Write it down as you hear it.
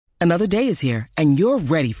Another day is here, and you're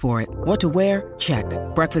ready for it. What to wear? Check.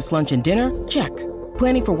 Breakfast, lunch, and dinner? Check.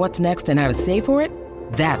 Planning for what's next and how to save for it?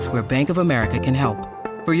 That's where Bank of America can help.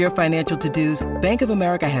 For your financial to-dos, Bank of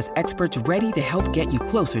America has experts ready to help get you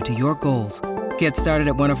closer to your goals. Get started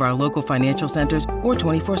at one of our local financial centers or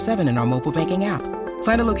 24/7 in our mobile banking app.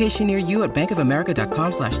 Find a location near you at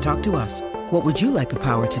bankofamerica.com/talktous. What would you like the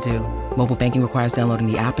power to do? Mobile banking requires downloading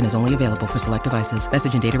the app and is only available for select devices.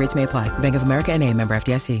 Message and data rates may apply. Bank of America N.A., member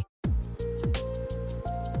FDIC.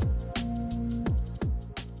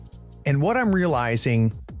 And what I'm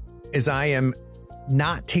realizing is I am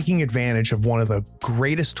not taking advantage of one of the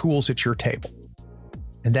greatest tools at your table,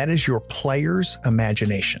 and that is your players'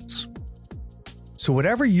 imaginations. So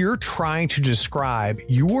whatever you're trying to describe,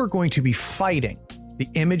 you are going to be fighting the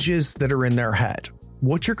images that are in their head.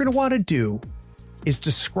 What you're going to want to do is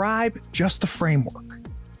describe just the framework.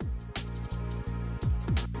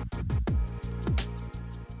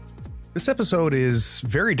 This episode is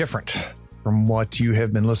very different from what you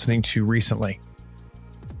have been listening to recently.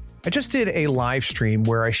 I just did a live stream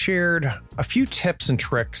where I shared a few tips and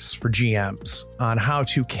tricks for GMs on how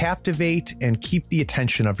to captivate and keep the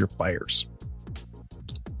attention of your players.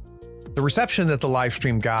 The reception that the live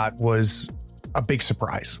stream got was a big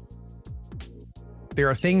surprise. There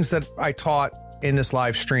are things that I taught in this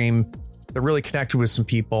live stream that really connected with some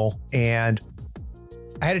people, and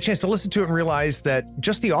I had a chance to listen to it and realize that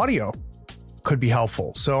just the audio could be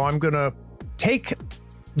helpful. So I'm going to take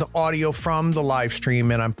the audio from the live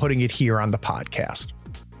stream and I'm putting it here on the podcast.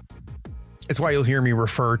 It's why you'll hear me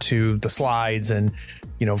refer to the slides and,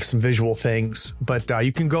 some visual things, but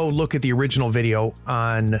you can go look at the original video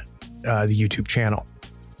on the YouTube channel.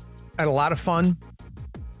 I had a lot of fun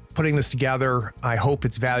putting this together. I hope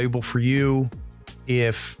it's valuable for you.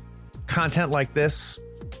 If content like this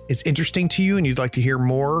is interesting to you and you'd like to hear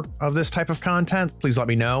more of this type of content, please let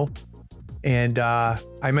me know. And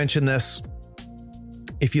I mentioned this.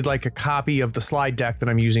 If you'd like a copy of the slide deck that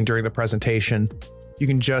I'm using during the presentation, you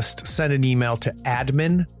can just send an email to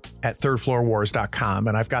admin@thirdfloorwars.com.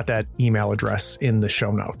 And I've got that email address in the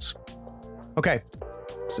show notes. Okay,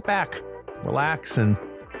 sit back, relax, and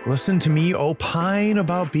listen to me opine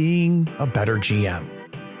about being a better GM.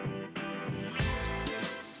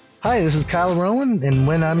 Hi, this is Kyle Rowan, and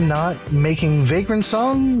when I'm not making Vagrant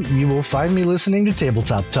Song, you will find me listening to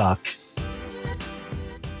Tabletop Talk.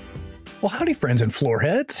 Well, howdy, friends and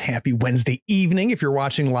floorheads. Happy Wednesday evening. If you're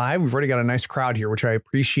watching live, we've already got a nice crowd here, which I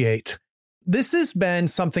appreciate. This has been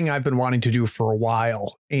something I've been wanting to do for a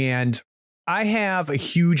while, and I have a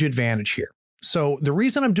huge advantage here. So the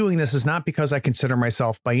reason I'm doing this is not because I consider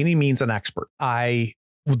myself by any means an expert.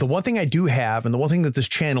 The one thing I do have, and the one thing that this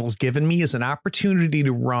channel has given me, is an opportunity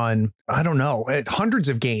to run, hundreds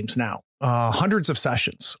of games now, hundreds of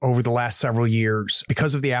sessions over the last several years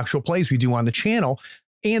because of the actual plays we do on the channel.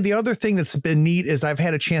 And the other thing that's been neat is I've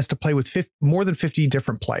had a chance to play with more than 50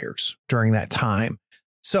 different players during that time.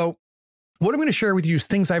 So what I'm going to share with you is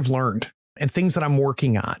things I've learned and things that I'm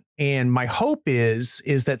working on. And my hope is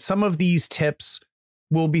that some of these tips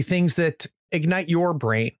will be things that ignite your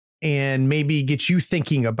brain and maybe get you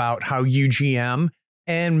thinking about how you GM.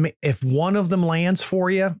 And if one of them lands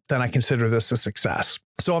for you, then I consider this a success.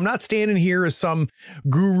 So I'm not standing here as some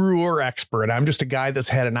guru or expert. I'm just a guy that's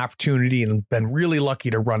had an opportunity and been really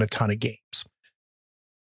lucky to run a ton of games.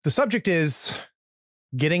 The subject is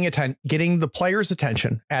getting the player's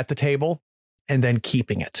attention at the table and then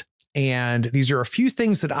keeping it. And these are a few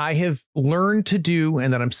things that I have learned to do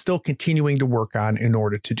and that I'm still continuing to work on in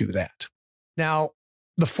order to do that. Now,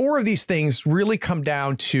 the four of these things really come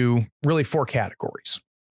down to really four categories.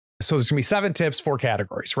 So there's going to be 7 tips, 4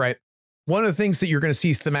 categories, right? One of the things that you're going to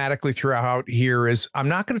see thematically throughout here is I'm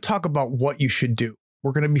not going to talk about what you should do.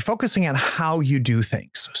 We're going to be focusing on how you do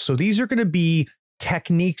things. So these are going to be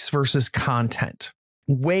techniques versus content,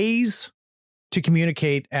 ways to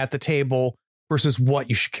communicate at the table versus what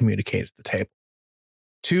you should communicate at the table.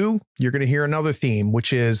 2, you're going to hear another theme,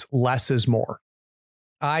 which is less is more.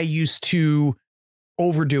 I used to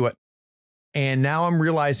overdo it. And now I'm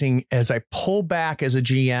realizing as I pull back as a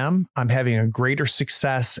GM, I'm having a greater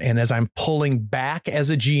success. And as I'm pulling back as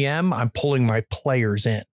a GM, I'm pulling my players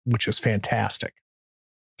in, which is fantastic.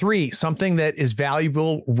 3, something that is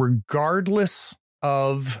valuable regardless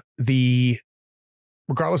of the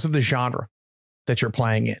genre that you're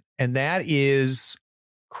playing in. And that is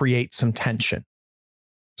create some tension.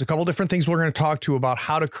 There's a couple different things we're going to talk to about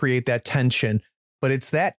how to create that tension, but it's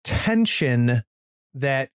that tension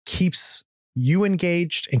that keeps you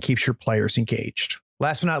engaged and keeps your players engaged.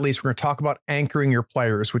 Last but not least, we're going to talk about anchoring your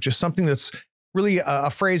players, which is something that's really a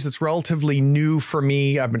phrase that's relatively new for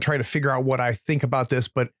me. I've been trying to figure out what I think about this,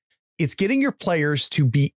 but It's getting your players to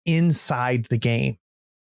be inside the game,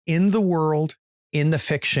 in the world, in the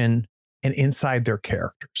fiction, and inside their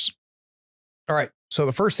characters. All right. So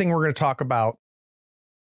the first thing we're going to talk about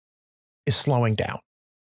is slowing down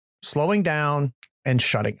and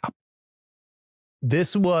shutting up.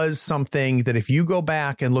 This was something that if you go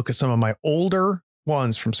back and look at some of my older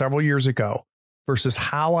ones from several years ago versus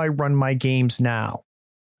how I run my games now,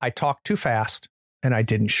 I talk too fast and I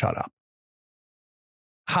didn't shut up.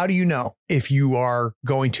 How do you know if you are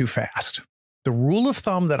going too fast? The rule of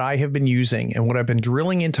thumb that I have been using and what I've been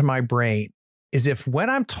drilling into my brain is if when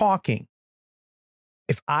I'm talking,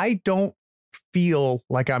 if I don't feel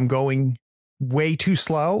like I'm going way too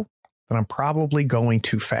slow, then I'm probably going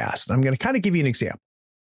too fast. And I'm going to kind of give you an example.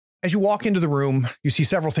 As you walk into the room, you see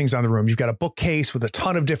several things on the room. You've got a bookcase with a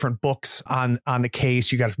ton of different books on the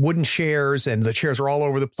case. You got wooden chairs, and the chairs are all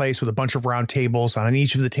over the place with a bunch of round tables. On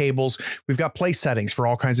each of the tables, we've got place settings for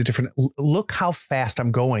all kinds of different. Look how fast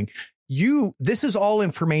I'm going. This is all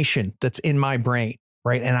information that's in my brain,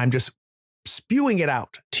 right? And I'm just spewing it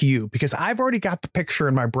out to you because I've already got the picture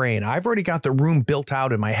in my brain. I've already got the room built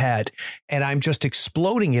out in my head, and I'm just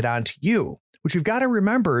exploding it onto you. What you've got to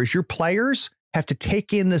remember is your players have to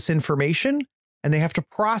take in this information and they have to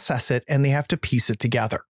process it and they have to piece it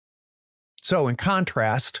together. So in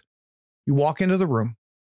contrast, you walk into the room,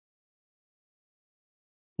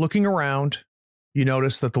 looking around, you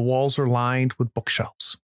notice that the walls are lined with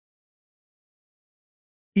bookshelves.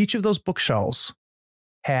 Each of those bookshelves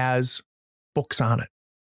has books on it.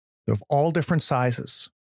 They're of all different sizes,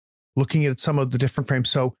 looking at some of the different frames.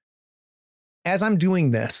 So as I'm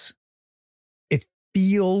doing this, it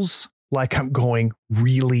feels like I'm going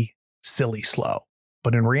really silly slow.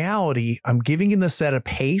 But in reality, I'm giving this at a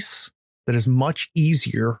pace that is much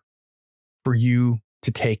easier for you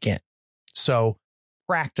to take in. So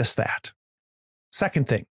practice that. Second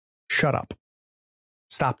thing, shut up.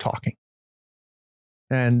 Stop talking.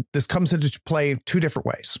 And this comes into play two different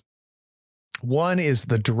ways. One is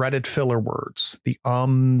the dreaded filler words, the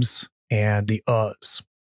ums and the uhs.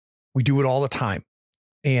 We do it all the time.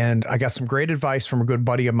 And I got some great advice from a good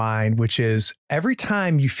buddy of mine, which is every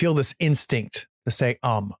time you feel this instinct to say,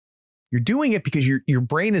 you're doing it because your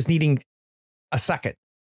brain is needing a second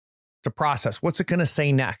to process. What's it going to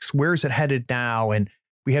say next? Where is it headed now? And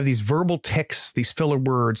we have these verbal tics, these filler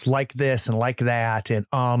words like this and like that. And,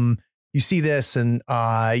 you see this and,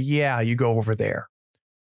 yeah, you go over there.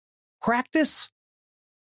 Practice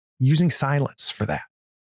using silence for that.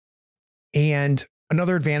 And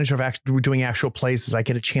another advantage of doing actual plays is I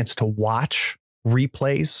get a chance to watch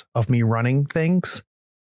replays of me running things.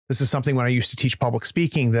 This is something when I used to teach public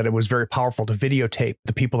speaking that it was very powerful to videotape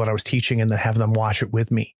the people that I was teaching and then have them watch it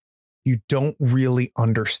with me. You don't really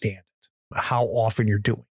understand how often you're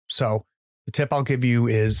doing. So the tip I'll give you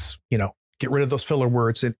is, get rid of those filler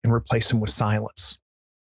words and replace them with silence.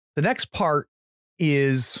 The next part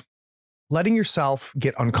is letting yourself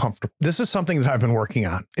get uncomfortable. This is something that I've been working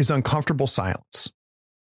on, is uncomfortable silence.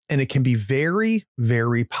 And it can be very,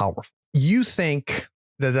 very powerful. You think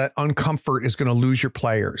that uncomfort is going to lose your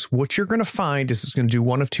players. What you're going to find is it's going to do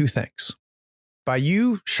one of two things. By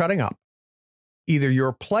you shutting up, either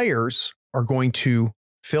your players are going to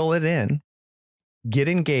fill it in, get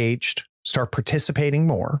engaged, start participating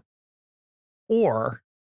more, or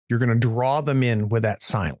you're going to draw them in with that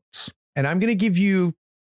silence. And I'm going to give you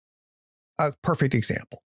a perfect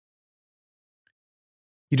example.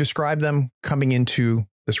 You describe them coming into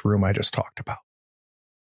this room I just talked about.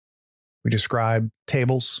 We describe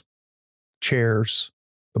tables, chairs,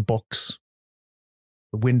 the books,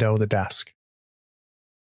 the window, the desk.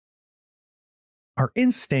 Our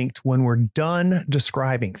instinct when we're done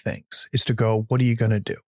describing things is to go, what are you going to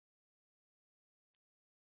do?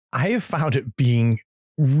 I have found it being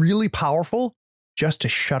really powerful just to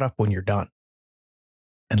shut up when you're done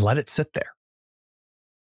and let it sit there.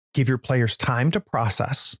 Give your players time to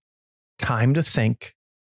process, time to think,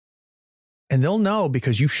 and they'll know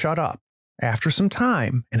because you shut up after some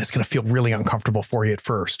time, and it's going to feel really uncomfortable for you at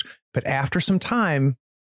first, but after some time,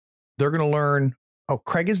 they're going to learn, oh,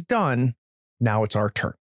 Craig is done. Now it's our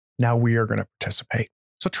turn. Now we are going to participate.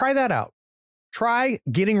 So try that out. Try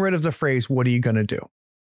getting rid of the phrase, what are you going to do?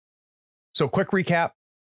 So quick recap,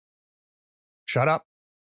 shut up,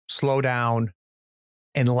 slow down,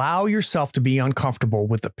 and allow yourself to be uncomfortable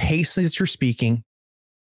with the pace that you're speaking,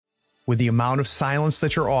 with the amount of silence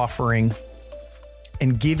that you're offering,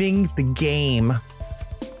 and giving the game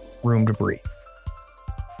room to breathe.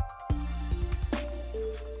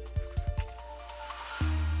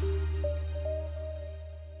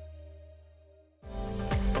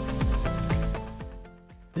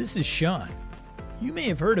 This is Sean. You may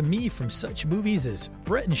have heard of me from such movies as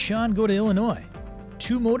Brett and Sean Go to Illinois,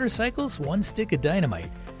 2 Motorcycles, 1 Stick of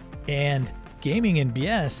Dynamite, and Gaming and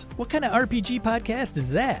BS. What kind of RPG podcast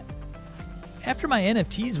is that? After my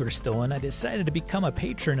NFTs were stolen, I decided to become a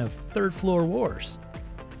patron of Third Floor Wars.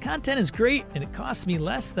 The content is great and it costs me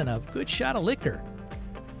less than a good shot of liquor.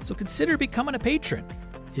 So consider becoming a patron.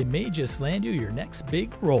 It may just land you your next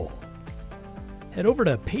big role. Head over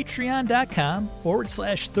to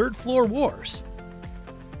patreon.com/Third Floor Wars.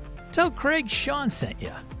 Tell Craig Sean sent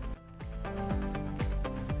ya.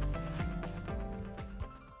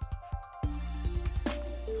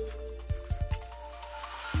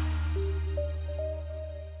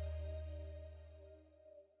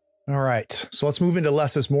 All right, so let's move into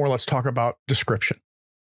less is more. Let's talk about description.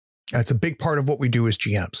 That's a big part of what we do as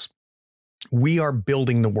GMs. We are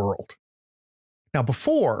building the world. Now,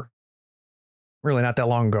 before, really not that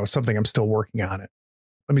long ago, something I'm still working on it.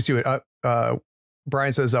 Let me see what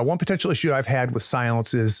Brian says. One potential issue I've had with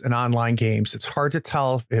silence is in online games. It's hard to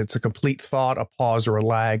tell if it's a complete thought, a pause, or a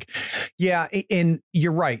lag. Yeah, and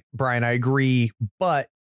you're right, Brian. I agree. But,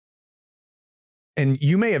 and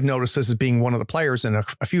you may have noticed this as being one of the players in a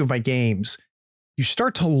few of my games, you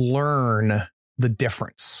start to learn the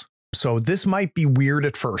difference. So this might be weird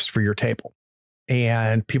at first for your table.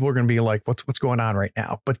 And people are going to be like, what's going on right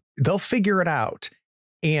now? But they'll figure it out.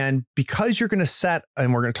 And because you're going to set,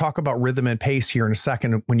 and we're going to talk about rhythm and pace here in a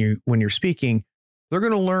second when you're speaking, they're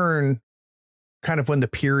going to learn kind of when the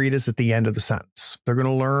period is at the end of the sentence. They're going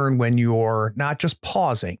to learn when you're not just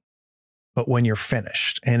pausing, but when you're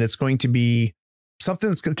finished. And it's going to be something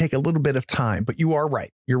that's going to take a little bit of time. But you are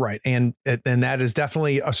right. You're right. And that is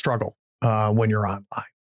definitely a struggle when you're online.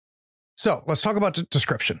 So let's talk about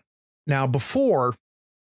description. Now, before,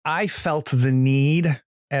 I felt the need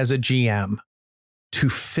as a GM to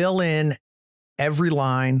fill in every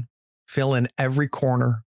line, fill in every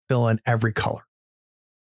corner, fill in every color.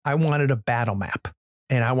 I wanted a battle map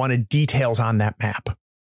and I wanted details on that map.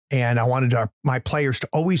 And I wanted my players to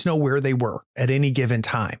always know where they were at any given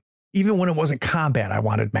time. Even when it wasn't combat, I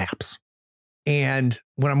wanted maps. And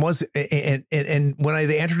when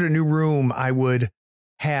they entered a new room, I would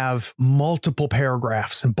have multiple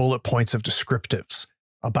paragraphs and bullet points of descriptives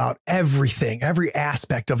about everything, every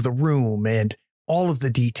aspect of the room and all of the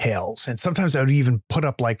details. And sometimes I would even put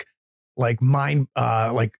up like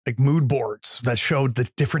mood boards that showed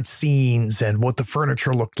the different scenes and what the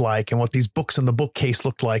furniture looked like and what these books in the bookcase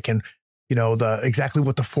looked like. And, exactly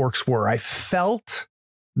what the forks were. I felt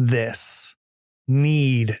this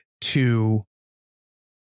need to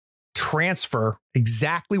transfer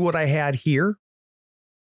exactly what I had here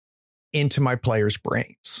into my players'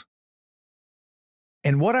 brains.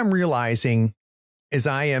 And what I'm realizing is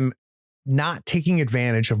I am not taking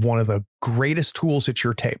advantage of one of the greatest tools at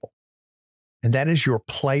your table, and that is your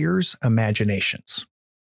players' imaginations.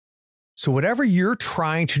 So whatever you're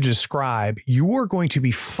trying to describe, you are going to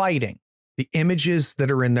be fighting the images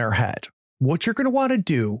that are in their head. What you're going to want to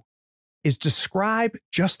do is describe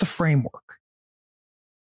just the framework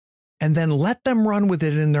and then let them run with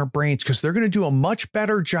it in their brains, because they're going to do a much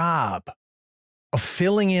better job of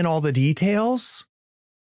filling in all the details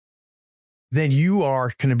than you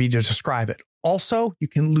are going to be to describe it. Also, you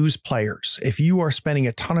can lose players if you are spending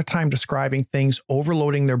a ton of time describing things,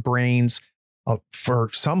 overloading their brains. For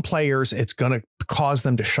some players, it's going to cause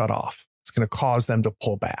them to shut off. It's going to cause them to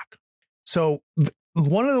pull back. So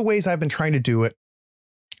one of the ways I've been trying to do it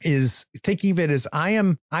is thinking of it as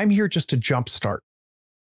I'm here just to jumpstart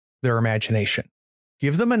their imagination,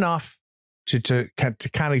 give them enough to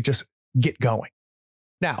kind of just get going.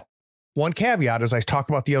 Now, one caveat as I talk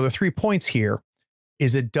about the other 3 points here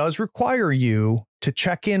is it does require you to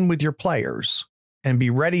check in with your players and be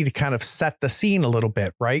ready to kind of set the scene a little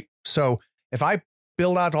bit, right? So if I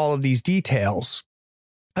build out all of these details,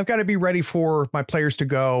 I've got to be ready for my players to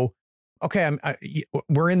go, okay,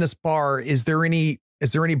 we're in this bar. Is there any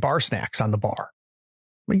bar snacks on the bar?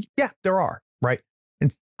 Yeah, there are, right?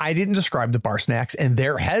 And I didn't describe the bar snacks. In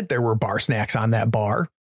their head, there were bar snacks on that bar.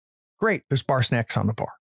 Great, there's bar snacks on the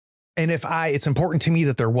bar. And if it's important to me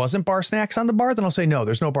that there wasn't bar snacks on the bar, then I'll say, no,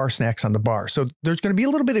 there's no bar snacks on the bar. So there's going to be a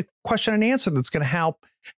little bit of question and answer that's going to help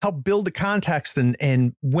build the context.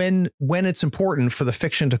 And when it's important for the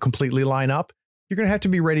fiction to completely line up, you're going to have to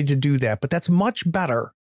be ready to do that. But that's much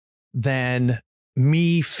better than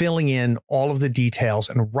me filling in all of the details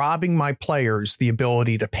and robbing my players the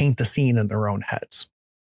ability to paint the scene in their own heads.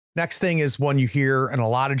 Next thing is one you hear in a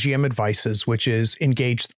lot of GM advices, which is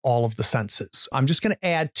engage all of the senses. I'm just going to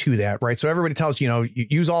add to that, right? So everybody tells you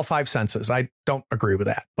use all 5 senses. I don't agree with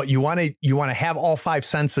that, but you want to have all 5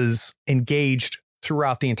 senses engaged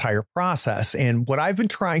throughout the entire process. And what I've been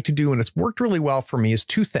trying to do, and it's worked really well for me, is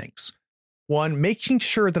two things. One, making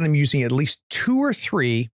sure that I'm using at least 2 or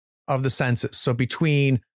 3 of the senses. So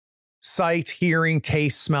between sight, hearing,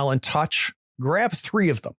 taste, smell, and touch, grab 3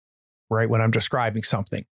 of them, right, when I'm describing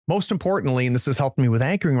something. Most importantly, and this has helped me with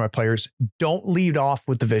anchoring my players, don't lead off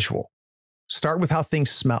with the visual. Start with how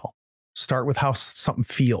things smell. Start with how something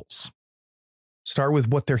feels. Start with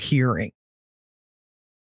what they're hearing.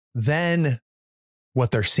 Then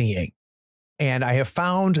what they're seeing. And I have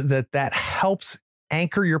found that that helps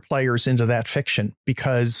anchor your players into that fiction,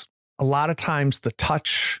 because a lot of times the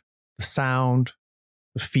touch, the sound,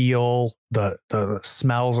 the feel, the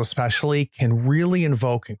smells especially can really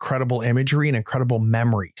invoke incredible imagery and incredible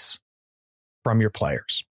memories from your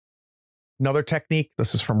players. Another technique,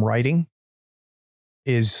 this is from writing,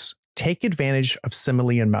 is take advantage of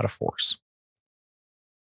simile and metaphors.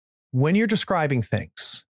 When you're describing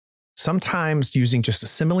things, sometimes using just a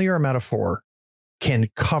simile or a metaphor can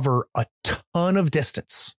cover a ton of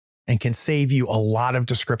distance and can save you a lot of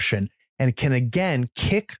description, and can again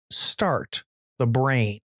kick-start the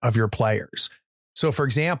brain of your players. So for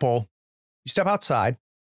example, you step outside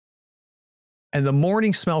and the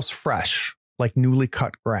morning smells fresh like newly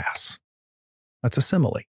cut grass. That's a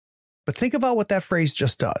simile. But think about what that phrase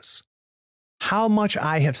just does. How much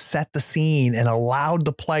I have set the scene and allowed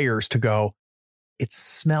the players to go, it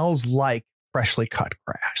smells like freshly cut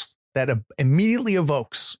grass. That immediately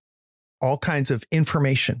evokes all kinds of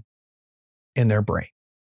information in their brain.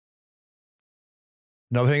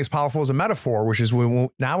 Another thing that's powerful is a metaphor, which is when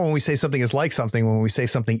we say something is like something, when we say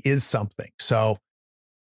something is something. So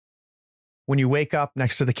when you wake up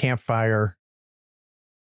next to the campfire,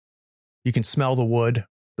 you can smell the wood,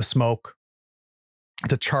 the smoke,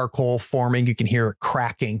 the charcoal forming. You can hear it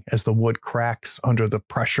cracking as the wood cracks under the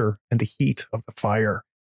pressure and the heat of the fire.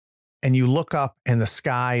 And you look up and the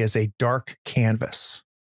sky is a dark canvas,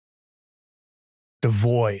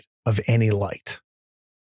 devoid of any light.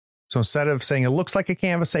 So instead of saying it looks like a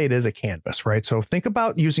canvas, say it is a canvas, right? So think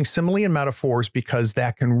about using simile and metaphors, because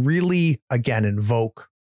that can really, again, invoke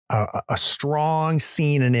a strong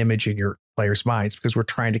scene and image in your players' minds, because we're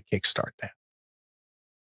trying to kickstart that.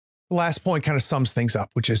 The last point kind of sums things up,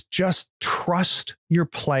 which is just trust your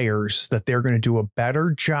players that they're going to do a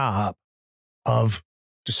better job of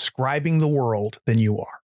describing the world than you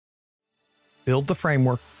are. Build the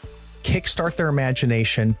framework, kickstart their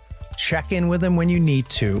imagination, check in with them when you need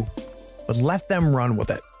to, but let them run with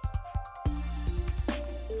it.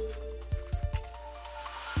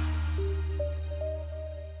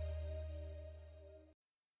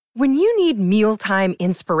 When you need mealtime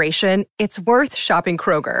inspiration, it's worth shopping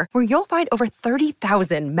Kroger, where you'll find over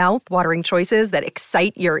 30,000 mouth-watering choices that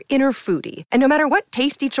excite your inner foodie. And no matter what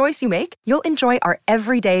tasty choice you make, you'll enjoy our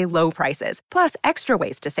everyday low prices, plus extra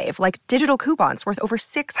ways to save, like digital coupons worth over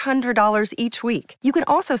 $600 each week. You can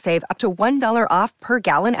also save up to $1 off per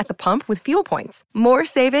gallon at the pump with fuel points. More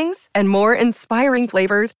savings and more inspiring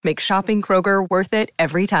flavors make shopping Kroger worth it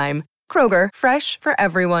every time. Kroger, fresh for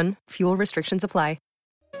everyone. Fuel restrictions apply.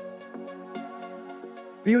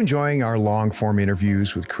 Are you enjoying our long-form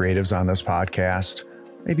interviews with creatives on this podcast?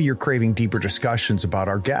 Maybe you're craving deeper discussions about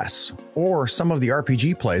our guests or some of the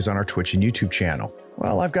RPG plays on our Twitch and YouTube channel.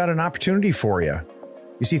 Well, I've got an opportunity for you.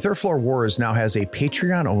 You see, Third Floor Wars now has a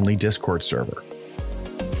Patreon-only Discord server.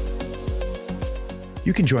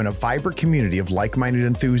 You can join a vibrant community of like-minded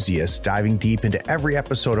enthusiasts diving deep into every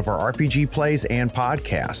episode of our RPG plays and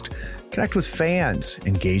podcast. Connect with fans,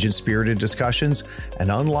 engage in spirited discussions,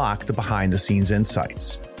 and unlock the behind-the-scenes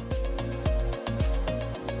insights.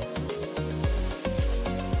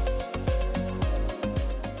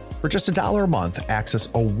 For just $1 a month, access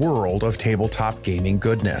a world of tabletop gaming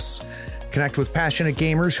goodness. Connect with passionate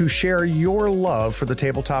gamers who share your love for the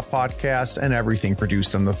Tabletop Podcast and everything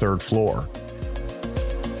produced on the Third Floor.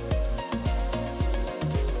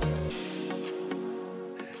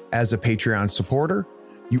 As a Patreon supporter,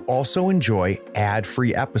 you also enjoy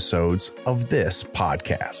ad-free episodes of this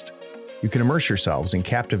podcast. You can immerse yourselves in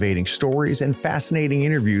captivating stories and fascinating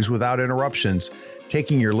interviews without interruptions,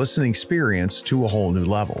 taking your listening experience to a whole new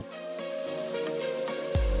level.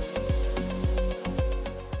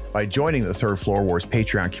 By joining the Third Floor Wars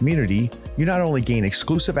Patreon community, you not only gain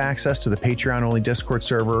exclusive access to the Patreon-only Discord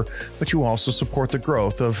server, but you also support the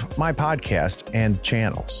growth of my podcast and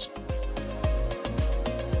channels.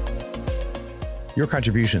 Your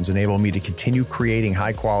contributions enable me to continue creating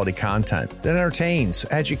high-quality content that entertains,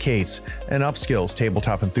 educates, and upskills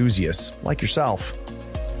tabletop enthusiasts like yourself.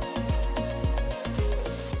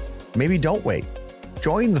 Maybe don't wait.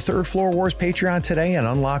 Join the Third Floor Wars Patreon today and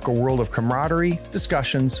unlock a world of camaraderie,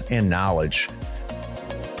 discussions, and knowledge.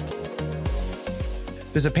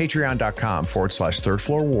 Visit patreon.com/Third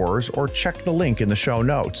Floor Wars or check the link in the show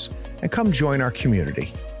notes and come join our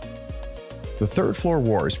community. The Third Floor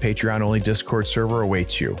Wars Patreon-only Discord server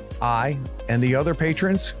awaits you. I and the other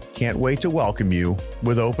patrons can't wait to welcome you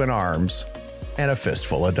with open arms and a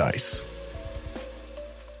fistful of dice.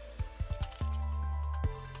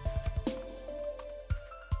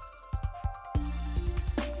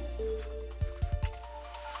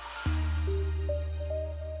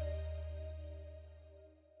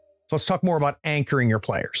 So let's talk more about anchoring your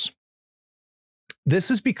players. This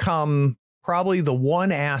has become probably the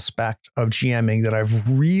one aspect of GMing that I've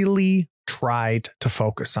really tried to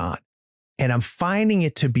focus on. And I'm finding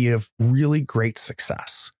it to be of really great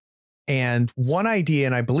success. And one idea,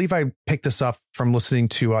 and I believe I picked this up from listening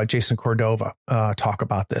to Jason Cordova talk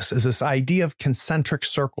about this, is this idea of concentric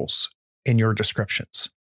circles in your descriptions.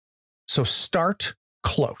 So start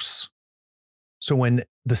close. So when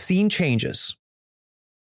the scene changes,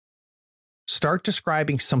 start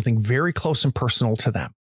describing something very close and personal to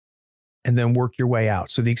them, and then work your way out.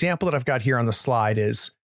 So the example that I've got here on the slide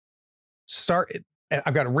is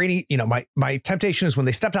I've got a rainy, my temptation is when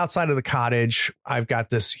they stepped outside of the cottage, I've got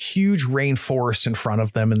this huge rainforest in front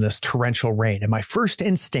of them in this torrential rain. And my first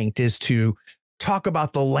instinct is to talk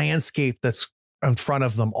about the landscape that's in front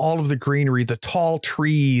of them, all of the greenery, the tall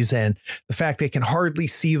trees, and the fact they can hardly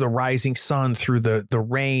see the rising sun through the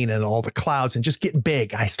rain and all the clouds, and just get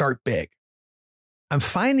big. I start big. I'm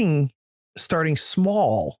finding starting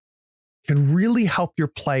small can really help your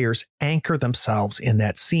players anchor themselves in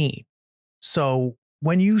that scene. So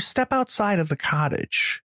when you step outside of the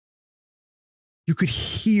cottage, you could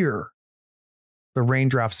hear the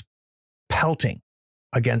raindrops pelting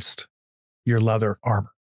against your leather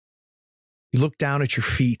armor. You look down at your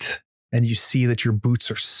feet and you see that your boots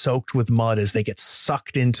are soaked with mud as they get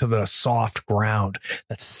sucked into the soft ground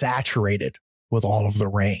that's saturated with all of the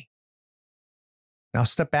rain. Now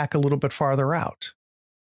step back a little bit farther out.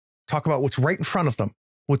 Talk about what's right in front of them.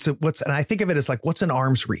 And I think of it as like, what's in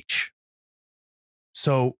arm's reach?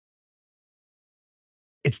 So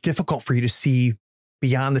it's difficult for you to see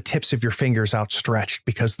beyond the tips of your fingers outstretched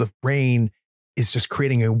because the rain is just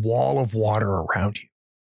creating a wall of water around you.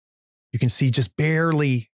 You can see just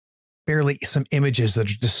barely some images that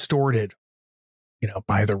are distorted,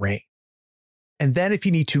 by the rain. And then if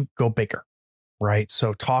you need to, go bigger. Right?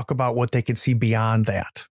 So talk about what they can see beyond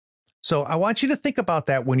that. So I want you to think about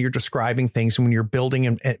that when you're describing things and when you're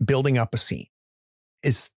building up a scene.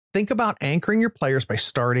 Is think about anchoring your players by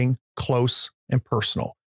starting close and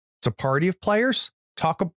personal. It's a party of players.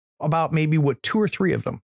 Talk about maybe what 2 or 3 of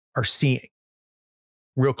them are seeing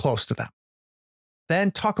real close to them. Then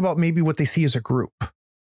talk about maybe what they see as a group.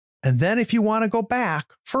 And then if you want to go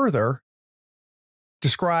back further,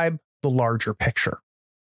 describe the larger picture.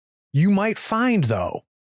 You might find, though,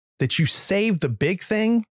 that you save the big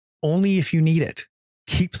thing only if you need it.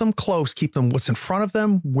 Keep them close. Keep them what's in front of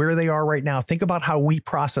them, where they are right now. Think about how we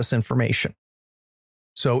process information.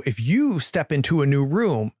 So if you step into a new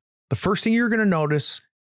room, the first thing you're going to notice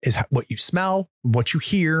is what you smell, what you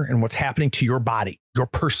hear, and what's happening to your body, your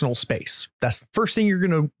personal space. That's the first thing you're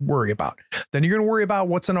going to worry about. Then you're going to worry about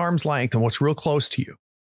what's an arm's length and what's real close to you.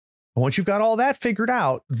 And once you've got all that figured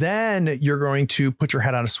out, then you're going to put your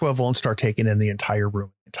head on a swivel and start taking in the entire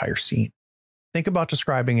room, entire scene. Think about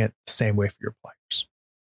describing it the same way for your players.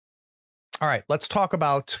 All right, let's talk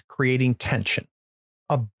about creating tension.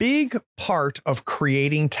 A big part of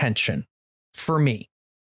creating tension for me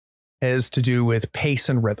has to do with pace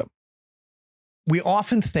and rhythm. We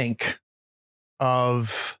often think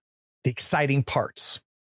of the exciting parts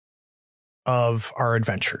of our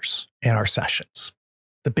adventures and our sessions.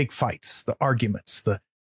 The big fights, the arguments, the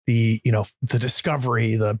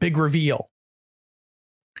discovery, the big reveal.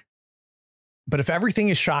 But if everything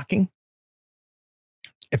is shocking,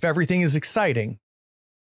 if everything is exciting,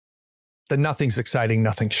 then nothing's exciting,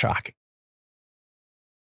 nothing's shocking.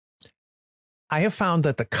 I have found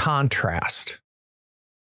that the contrast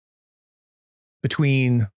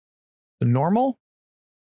between the normal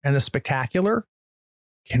and the spectacular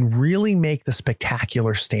can really make the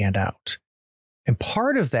spectacular stand out. And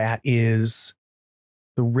part of that is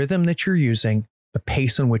the rhythm that you're using, the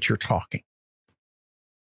pace in which you're talking.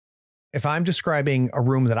 If I'm describing a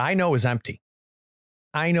room that I know is empty,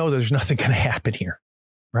 I know there's nothing going to happen here,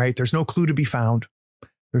 right? There's no clue to be found.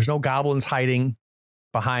 There's no goblins hiding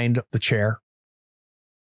behind the chair.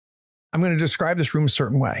 I'm going to describe this room a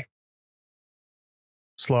certain way.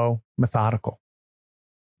 Slow, methodical.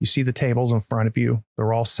 You see the tables in front of you.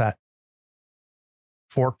 They're all set.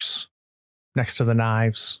 Forks next to the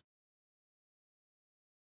knives.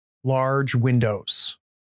 Large windows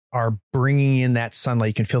are bringing in that sunlight.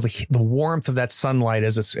 You can feel the warmth of that sunlight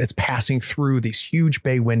as it's passing through these huge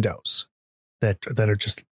bay windows that are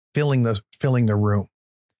just filling the room.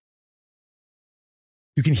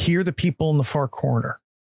 You can hear the people in the far corner.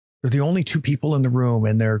 They're the only two people in the room,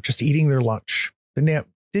 and they're just eating their lunch. They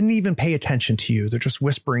didn't even pay attention to you. They're just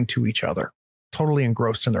whispering to each other, totally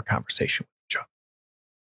engrossed in their conversation with each other.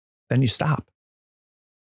 Then you stop.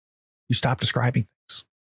 You stop describing things.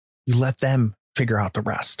 You let them figure out the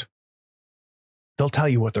rest. They'll tell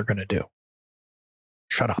you what they're going to do.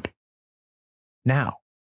 Shut up. Now,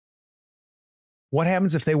 what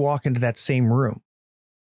happens if they walk into that same room?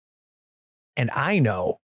 And I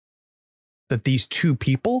know that these two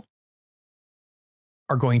people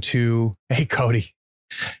are going to, hey, Cody,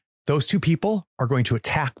 those two people are going to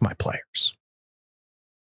attack my players.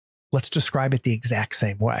 Let's describe it the exact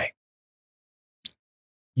same way.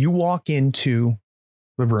 You walk into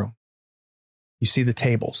the room. You see the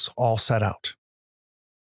tables all set out.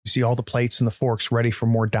 You see all the plates and the forks ready for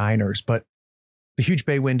more diners, but the huge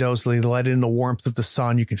bay windows, they let in the warmth of the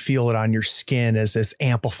sun. You can feel it on your skin as it's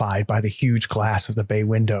amplified by the huge glass of the bay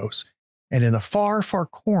windows. And in the far, far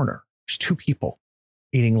corner, there's two people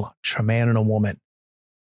eating lunch, a man and a woman.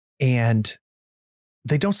 And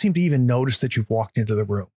they don't seem to even notice that you've walked into the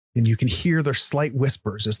room. And you can hear their slight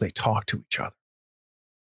whispers as they talk to each other.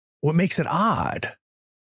 What makes it odd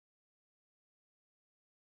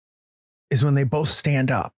is when they both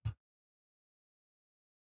stand up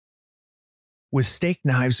with steak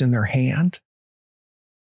knives in their hand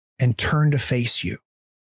and turn to face you.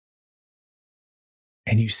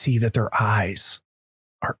 And you see that their eyes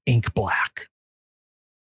are ink black.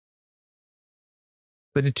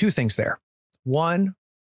 But the two things there. One,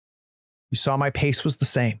 you saw my pace was the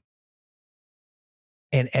same.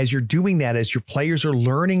 And as you're doing that, as your players are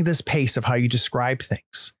learning this pace of how you describe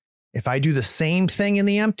things, if I do the same thing in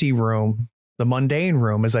the empty room, the mundane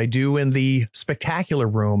room, as I do in the spectacular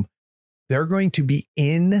room, they're going to be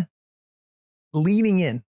leaning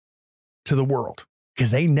in to the world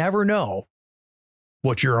because they never know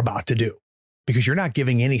what you're about to do because you're not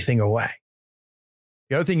giving anything away.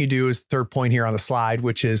 The other thing you do is the third point here on the slide,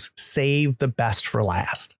 which is save the best for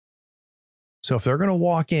last. So if they're going to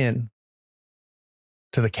walk in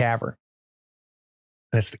to the cavern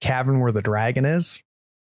and it's the cavern where the dragon is,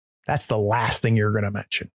 that's the last thing you're going to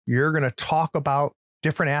mention. You're going to talk about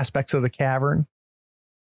different aspects of the cavern.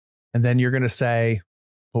 And then you're going to say,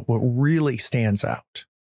 but what really stands out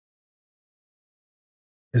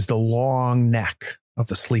is the long neck of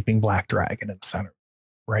the sleeping black dragon in the center,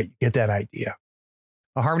 right? You get that idea.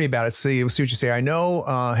 A harmony about it. See what you say. I know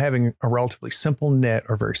having a relatively simple knit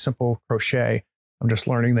or very simple crochet, I'm just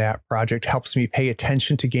learning that project helps me pay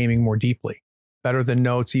attention to gaming more deeply. Better than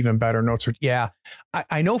notes, even better notes. Yeah,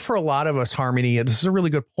 I know for a lot of us, Harmony, this is a really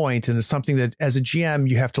good point, and it's something that as a GM,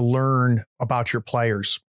 you have to learn about your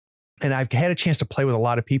players. And I've had a chance to play with a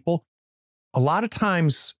lot of people. A lot of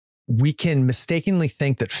times we can mistakenly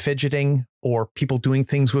think that fidgeting or people doing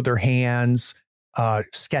things with their hands,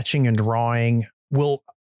 sketching and drawing will,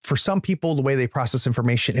 for some people, the way they process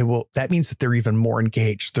information, that means that they're even more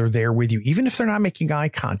engaged. They're there with you, even if they're not making eye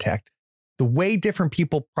contact. The way different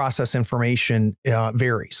people process information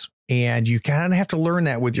varies. And you kind of have to learn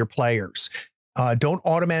that with your players. Don't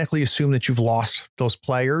automatically assume that you've lost those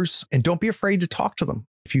players, and don't be afraid to talk to them.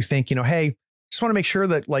 If you think, hey, just want to make sure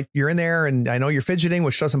that like you're in there and I know you're fidgeting,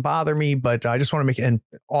 which doesn't bother me, but I just want to make it. And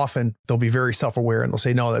often they'll be very self-aware and they'll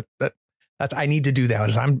say, no, that's, I need to do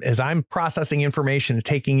that as I'm processing information and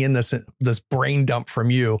taking in this brain dump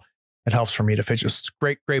from you. It helps for me to fidget. It's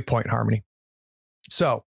great point, Harmony.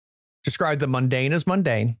 So describe the mundane as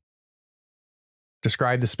mundane.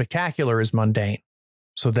 Describe the spectacular as mundane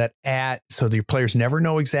so that your players never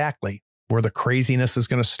know exactly where the craziness is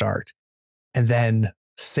going to start. And then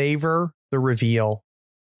savor the reveal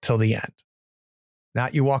till the end.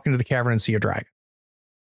 Not you walk into the cavern and see a dragon,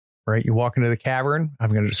 right? You walk into the cavern.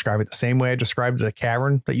 I'm going to describe it the same way I described the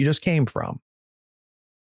cavern that you just came from.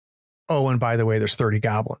 Oh, and by the way, there's 30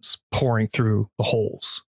 goblins pouring through the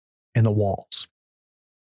holes in the walls.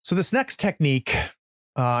 So this next technique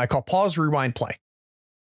I call pause, rewind, play.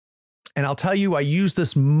 And I'll tell you, I use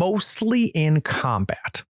this mostly in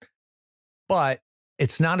combat, but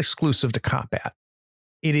it's not exclusive to combat.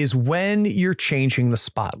 It is when you're changing the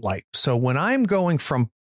spotlight. So when I'm going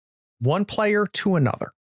from one player to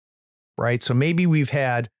another, right? So maybe I've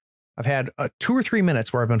had 2 or 3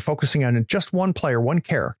 minutes where I've been focusing on just one player, one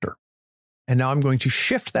character. And now I'm going to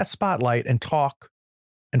shift that spotlight and talk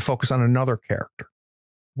and focus on another character.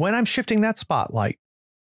 When I'm shifting that spotlight,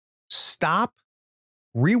 stop,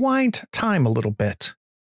 rewind time a little bit,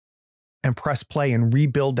 and press play and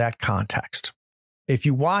rebuild that context. If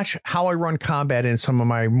you watch how I run combat in some of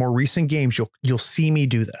my more recent games, you'll see me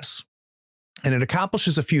do this. And it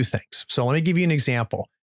accomplishes a few things. So let me give you an example.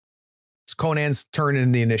 It's Conan's turn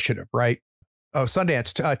in the initiative, right? Oh,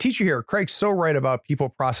 Sundance, teacher here. Craig's so right about people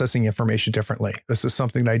processing information differently. This is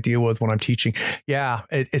something that I deal with when I'm teaching. Yeah,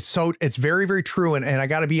 it's very, very true. And I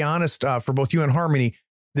got to be honest, for both you and Harmony,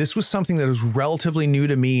 this was something that was relatively new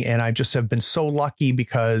to me. And I just have been so lucky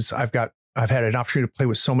because I've had an opportunity to play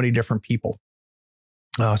with so many different people.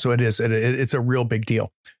 So it's a real big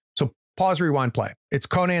deal. So pause, rewind, play. It's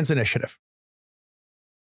Conan's initiative.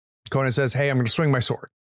 Conan says, hey, I'm going to swing my sword.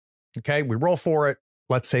 Okay, we roll for it.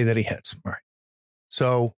 Let's say that he hits. All right.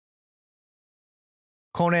 So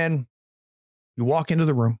Conan, you walk into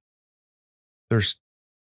the room. There's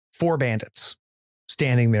 4 bandits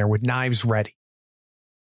standing there with knives ready.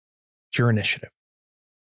 It's your initiative.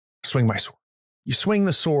 Swing my sword. You swing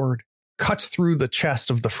the sword, cuts through the chest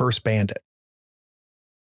of the first bandit.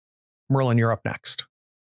 Merlin, you're up next.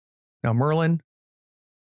 Now, Merlin,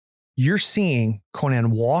 you're seeing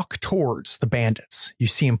Conan walk towards the bandits. You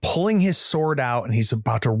see him pulling his sword out and he's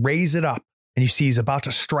about to raise it up. And you see he's about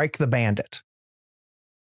to strike the bandit.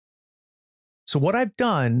 So what I've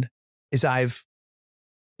done is I've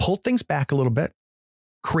pulled things back a little bit,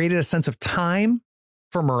 created a sense of time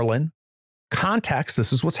for Merlin, context.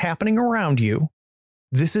 This is what's happening around you.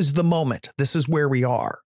 This is the moment. This is where we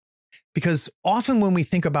are. Because often when we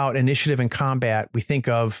think about initiative in combat, we think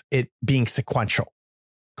of it being sequential.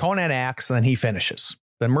 Conan acts, then he finishes.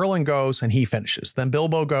 Then Merlin goes and he finishes. Then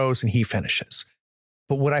Bilbo goes and he finishes.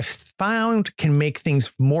 But what I've found can make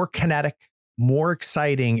things more kinetic, more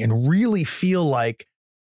exciting, and really feel like,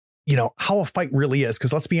 how a fight really is.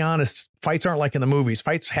 Because let's be honest, fights aren't like in the movies.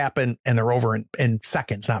 Fights happen and they're over in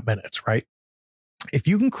seconds, not minutes, right? If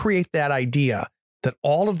you can create that idea that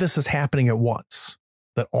all of this is happening at once,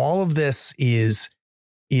 that all of this is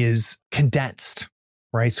condensed,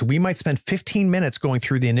 right? So we might spend 15 minutes going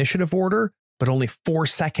through the initiative order, but only 4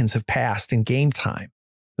 seconds have passed in game time.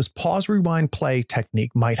 This pause, rewind, play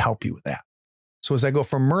technique might help you with that. So as I go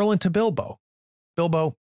from Merlin to Bilbo,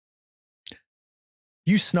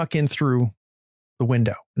 you snuck in through the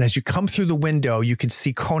window. And as you come through the window, you can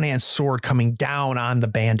see Conan's sword coming down on the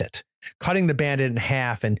bandit, cutting the bandit in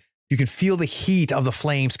half. And you can feel the heat of the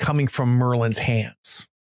flames coming from Merlin's hands.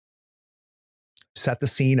 Set the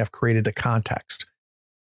scene. I've created the context.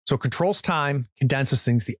 So it controls time, condenses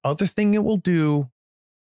things. The other thing it will do,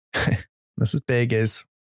 this is big, is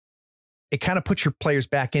it kind of puts your players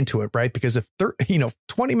back into it, right? Because if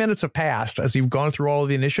 20 minutes have passed as you've gone through all of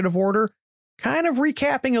the initiative order, kind of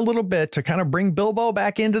recapping a little bit to kind of bring Bilbo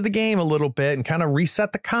back into the game a little bit and kind of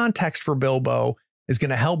reset the context for Bilbo is going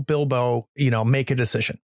to help Bilbo, make a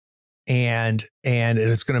decision. And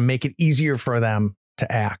it's going to make it easier for them to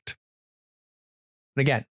act. And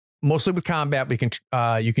again, mostly with combat,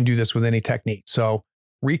 you can do this with any technique. So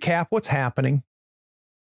recap what's happening,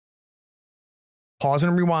 pause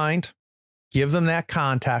and rewind, give them that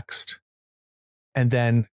context, and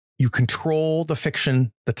then you control the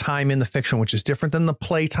fiction, the time in the fiction, which is different than the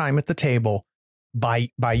play time at the table by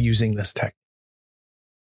using this technique.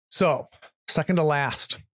 So second to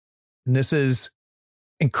last, and this is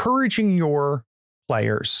encouraging your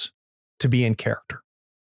players to be in character.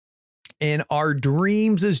 In our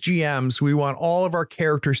dreams as GMs, we want all of our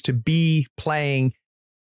characters to be playing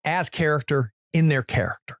as character in their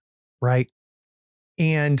character, right?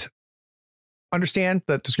 And understand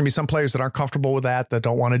that there's going to be some players that aren't comfortable with that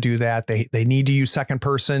don't want to do that. They need to use second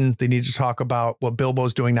person. They need to talk about what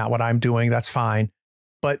Bilbo's doing, not what I'm doing. That's fine.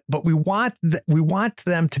 But we want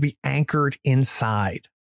them to be anchored inside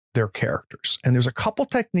their characters. And there's a couple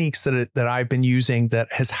techniques that I've been using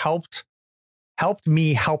that has helped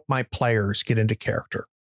me help my players get into character.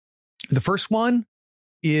 The first one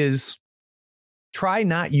is try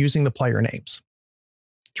not using the player names.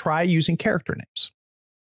 Try using character names.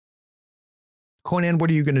 Conan, what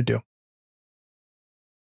are you going to do?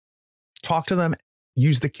 Talk to them.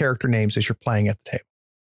 Use the character names as you're playing at the table.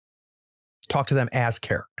 Talk to them as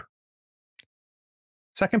character.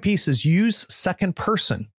 Second piece is use second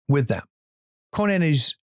person with them. Conan,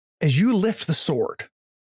 as you lift the sword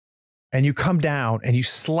and you come down and you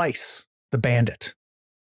slice the bandit,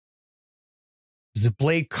 as the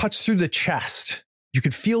blade cuts through the chest, you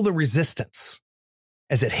can feel the resistance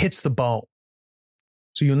as it hits the bone.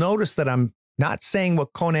 So you'll notice that I'm not saying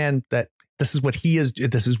what Conan, that this is what he is.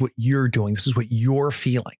 This is what you're doing. This is what you're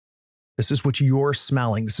feeling. This is what you're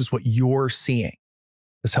smelling. This is what you're seeing.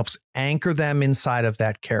 This helps anchor them inside of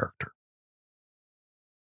that character.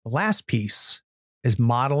 The last piece is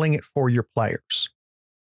modeling it for your players.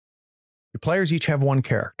 Your players each have one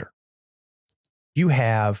character. You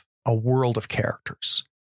have a world of characters.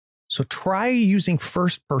 So try using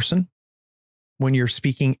first person when you're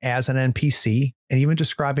speaking as an NPC and even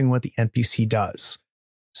describing what the NPC does.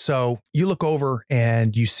 So you look over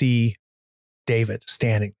and you see David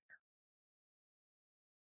standing there.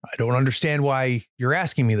 I don't understand why you're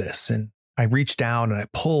asking me this. And I reach down and I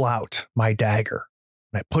pull out my dagger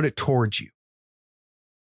and I put it towards you,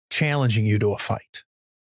 challenging you to a fight.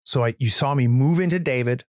 So you saw me move into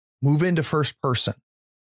David, move into first person,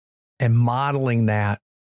 and modeling that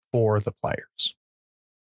for the players.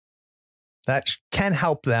 That can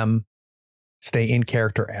help them stay in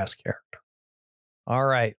character as character. All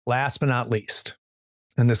right, last but not least,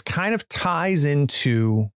 and this kind of ties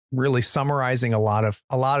into really summarizing a lot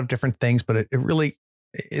of different things, but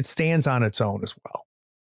it stands on its own as well,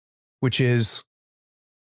 which is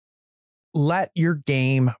let your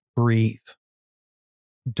game breathe.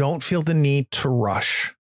 Don't feel the need to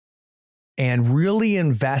rush and really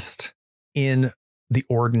invest in the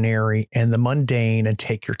ordinary and the mundane and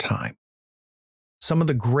take your time. Some of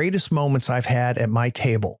the greatest moments I've had at my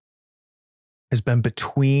table has been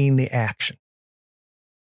between the action.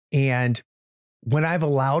 And when I've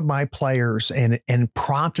allowed my players and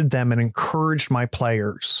prompted them and encouraged my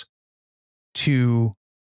players to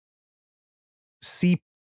seep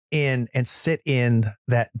in and sit in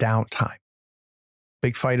that downtime.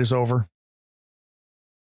 Big fight is over.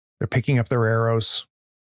 They're picking up their arrows.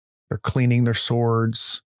 They're cleaning their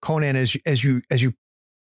swords. Conan, as you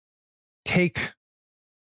take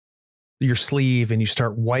your sleeve and you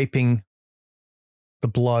start wiping the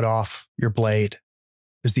blood off your blade,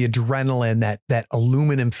 there's the adrenaline, that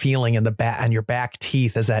aluminum feeling in the back on your back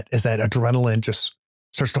teeth as that adrenaline just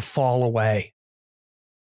starts to fall away.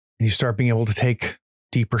 And you start being able to take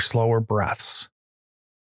deeper, slower breaths.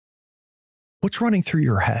 What's running through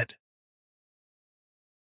your head?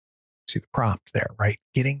 See the prompt there, right?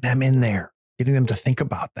 Getting them in there, getting them to think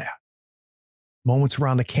about that. Moments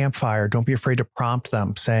around the campfire, don't be afraid to prompt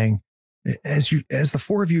them, saying, as the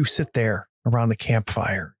four of you sit there around the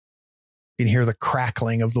campfire, you can hear the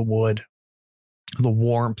crackling of the wood, the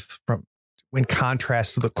warmth in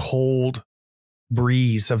contrast to the cold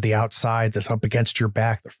breeze of the outside that's up against your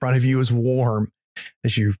back. The front of you is warm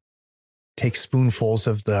as you take spoonfuls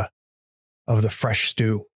of the fresh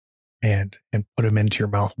stew and put them into your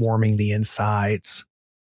mouth, warming the insides.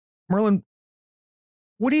 Merlin,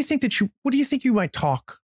 what do you think you might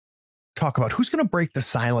talk about? Who's going to break the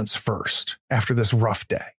silence first after this rough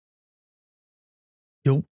day?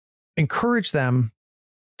 You'll encourage them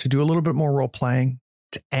to do a little bit more role playing,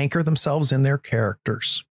 to anchor themselves in their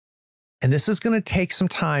characters. And this is going to take some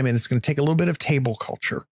time, and it's going to take a little bit of table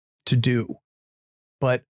culture to do.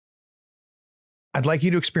 But I'd like you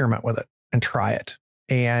to experiment with it and try it.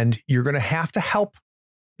 And you're going to have to help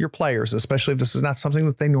your players, especially if this is not something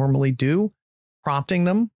that they normally do. Prompting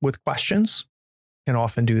them with questions can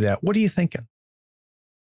often do that. What are you thinking?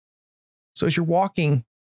 So as you're walking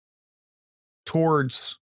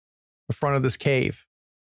towards the front of this cave,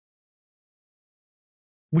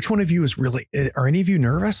 which one of you are any of you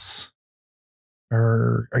nervous?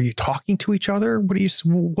 Or are you talking to each other? What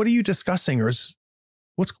are you discussing? Or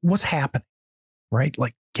what's happening? Right?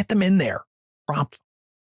 Like, get them in there, prompt them,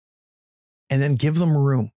 and then give them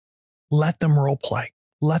room. Let them role play.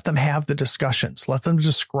 Let them have the discussions. Let them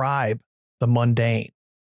describe the mundane.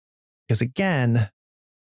 Because again,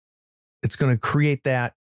 it's going to create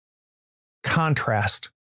that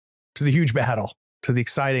contrast to the huge battle, to the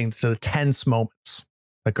exciting, to the tense moments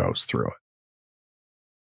that goes through it.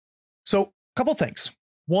 So, a couple things.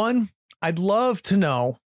 One, I'd love to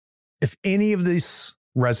know if any of this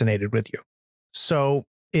resonated with you. So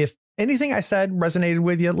if anything I said resonated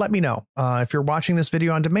with you, let me know. If you're watching this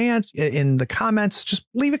video on demand, in the comments, just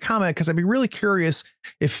leave a comment, because I'd be really curious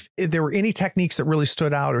if there were any techniques that really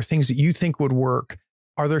stood out or things that you think would work.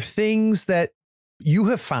 Are there things that you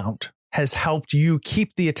have found has helped you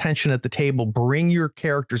keep the attention at the table, bring your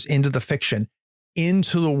characters into the fiction,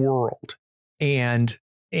 into the world, and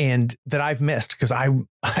that I've missed? Because I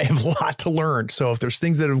have a lot to learn. So if there's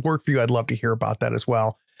things that have worked for you, I'd love to hear about that as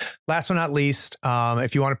well. Last but not least,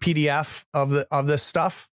 if you want a PDF of this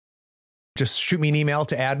stuff, just shoot me an email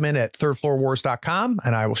to admin@thirdfloorwars.com,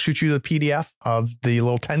 and I will shoot you the PDF of the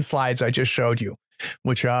little 10 slides I just showed you,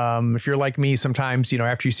 which if you're like me, sometimes,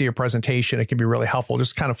 after you see a presentation, it can be really helpful.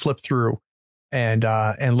 Just kind of flip through and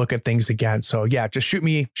look at things again. So yeah, just shoot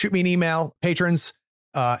me an email. Patrons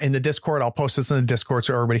in the Discord, I'll post this in the Discord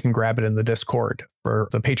so everybody can grab it in the Discord, for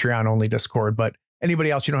the Patreon only Discord. But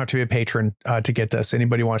anybody else, you don't have to be a patron to get this.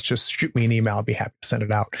 Anybody wants, just shoot me an email. I'll be happy to send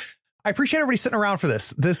it out. I appreciate everybody sitting around for this.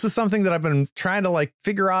 This is something that I've been trying to like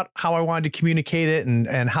figure out how I wanted to communicate it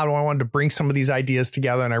and how do I want to bring some of these ideas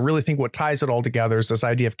together. And I really think what ties it all together is this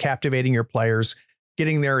idea of captivating your players,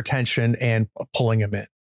 getting their attention and pulling them in.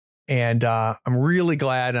 And I'm really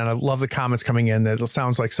glad, and I love the comments coming in, that it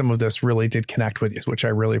sounds like some of this really did connect with you, which I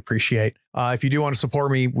really appreciate. If you do want to support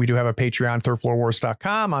me, we do have a Patreon,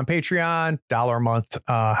 thirdfloorwars.com on Patreon. $1 a month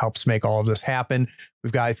helps make all of this happen.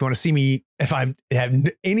 We've got, if you want to see me, if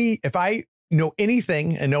I know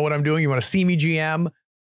anything and know what I'm doing, you want to see me GM,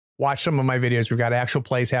 watch some of my videos. We've got actual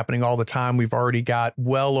plays happening all the time. We've already got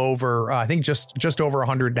well over, I think just over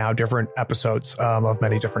 100 now different episodes of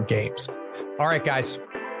many different games. All right, guys.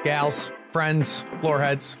 Gals, friends,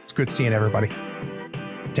 floorheads, it's good seeing everybody.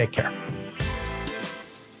 Take care.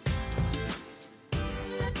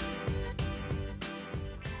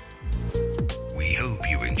 We hope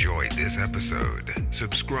you enjoyed this episode.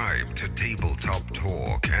 Subscribe to Tabletop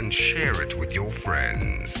Talk and share it with your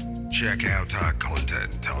friends. Check out our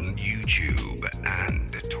content on YouTube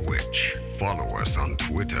and Twitch. Follow us on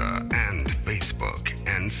Twitter and Facebook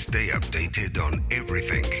and stay updated on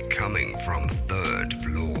everything coming from Third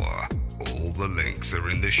Floor. All the links are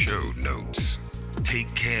in the show notes.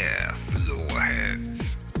 Take care,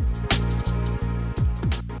 floorheads.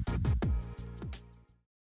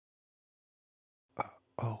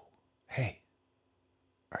 Oh, hey,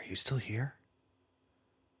 are you still here?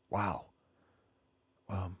 Wow.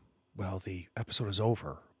 Well, the episode is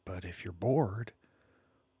over, but if you're bored,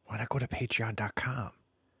 why not go to patreon.com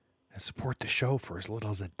and support the show for as little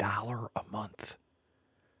as $1 a month?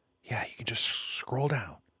 Yeah, you can just scroll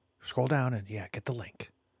down and get the link.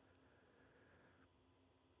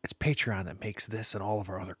 It's Patreon that makes this and all of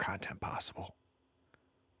our other content possible.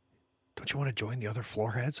 Don't you want to join the other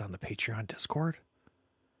floorheads on the Patreon Discord?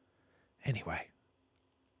 Anyway,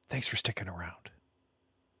 thanks for sticking around.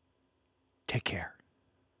 Take care.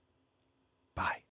 Bye.